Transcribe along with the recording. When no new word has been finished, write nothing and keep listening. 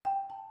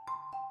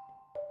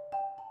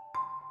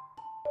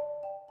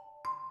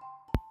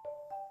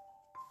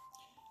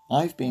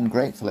I've been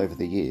grateful over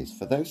the years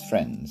for those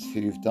friends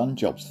who've done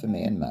jobs for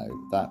me and Mo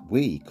that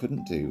we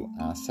couldn't do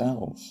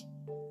ourselves.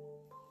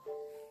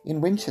 In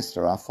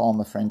Winchester, our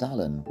farmer friend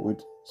Alan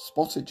would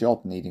spot a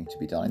job needing to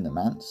be done in the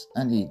manse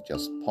and he'd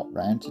just pop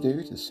round to do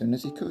it as soon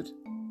as he could.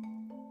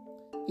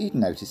 He'd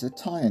notice a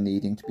tyre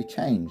needing to be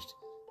changed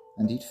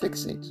and he'd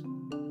fix it.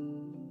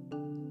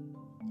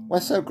 We're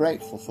so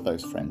grateful for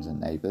those friends and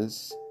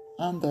neighbours,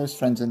 and those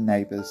friends and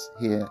neighbours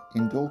here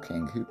in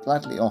Dorking who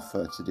gladly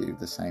offer to do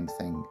the same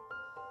thing.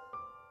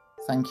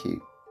 Thank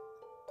you.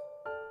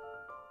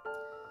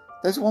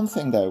 There's one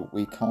thing though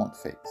we can't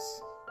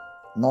fix.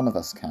 None of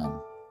us can.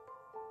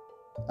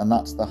 And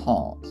that's the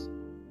heart,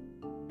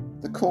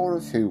 the core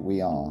of who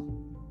we are.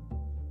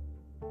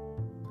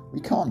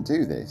 We can't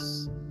do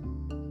this,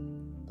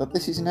 but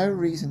this is no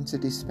reason to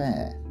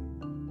despair.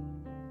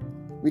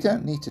 We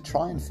don't need to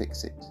try and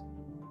fix it,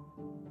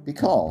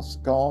 because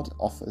God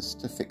offers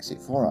to fix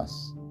it for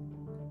us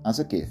as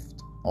a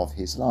gift of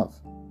his love.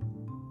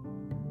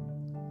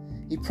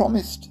 He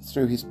promised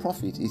through his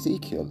prophet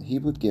Ezekiel he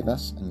would give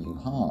us a new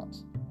heart.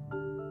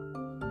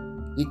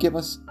 He'd give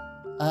us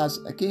as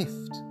a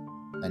gift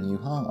a new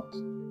heart.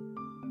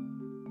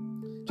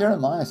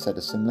 Jeremiah said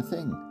a similar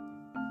thing.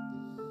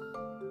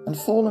 And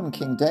fallen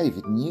King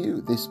David knew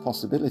this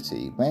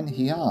possibility when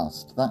he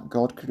asked that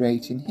God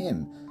create in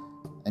him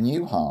a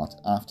new heart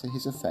after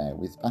his affair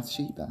with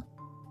Bathsheba.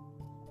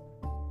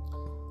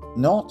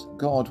 Not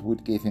God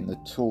would give him the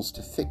tools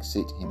to fix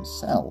it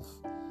himself,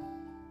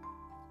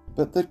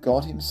 but that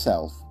God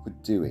himself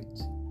would do it.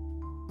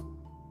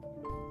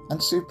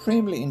 And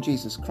supremely in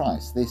Jesus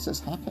Christ, this has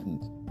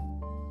happened.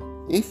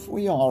 If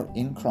we are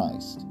in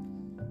Christ,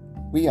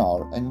 we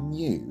are a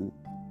new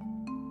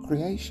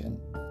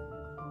creation.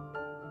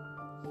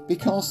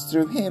 Because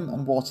through him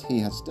and what he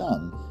has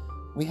done,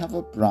 we have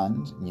a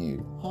brand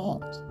new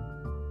heart,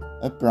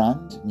 a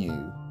brand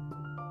new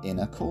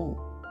inner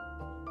core.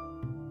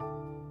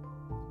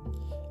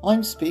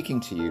 I'm speaking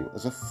to you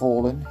as a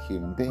fallen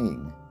human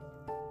being,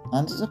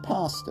 and as a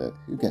pastor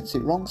who gets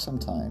it wrong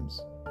sometimes.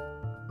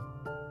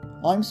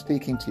 I'm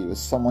speaking to you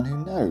as someone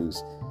who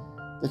knows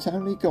that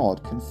only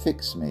God can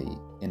fix me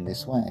in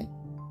this way.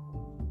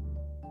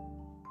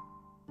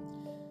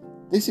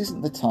 This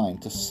isn't the time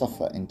to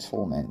suffer in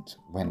torment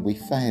when we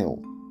fail,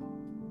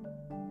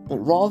 but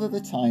rather the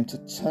time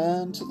to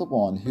turn to the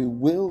one who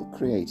will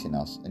create in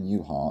us a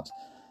new heart,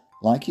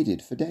 like he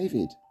did for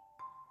David.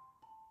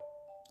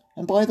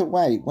 And by the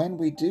way, when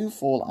we do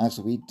fall as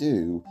we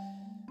do,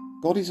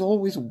 God is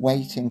always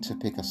waiting to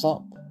pick us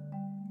up,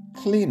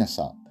 clean us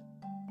up,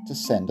 to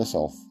send us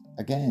off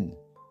again.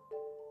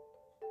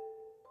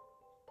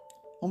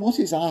 And what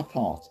is our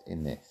part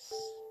in this?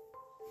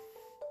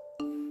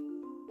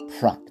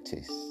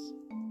 Practice.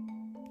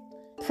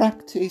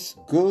 Practice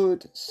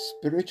good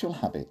spiritual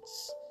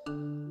habits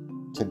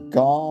to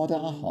guard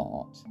our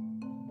heart,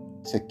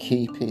 to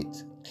keep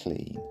it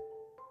clean.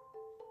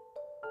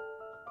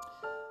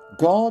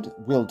 God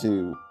will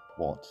do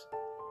what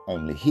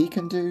only he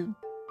can do.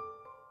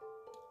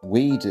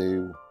 We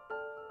do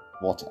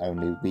what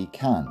only we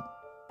can.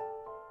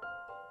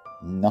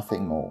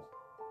 Nothing more.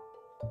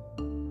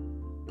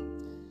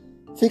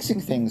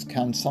 Fixing things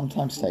can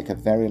sometimes take a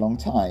very long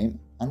time,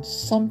 and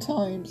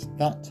sometimes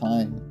that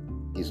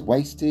time is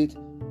wasted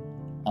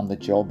and the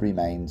job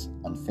remains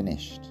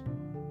unfinished.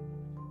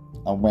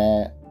 And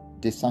we're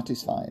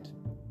dissatisfied.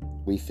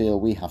 We feel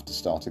we have to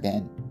start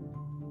again.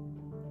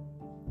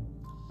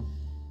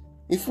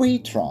 If we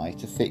try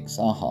to fix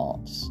our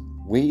hearts,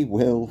 we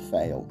will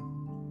fail.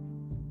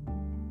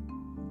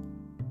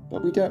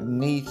 But we don't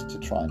need to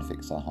try and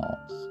fix our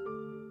hearts.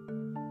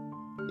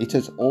 It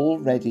has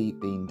already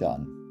been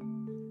done.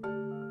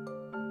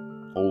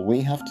 All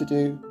we have to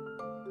do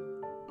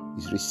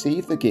is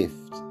receive the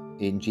gift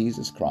in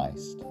Jesus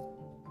Christ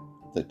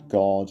that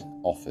God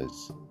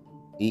offers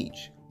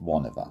each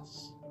one of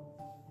us.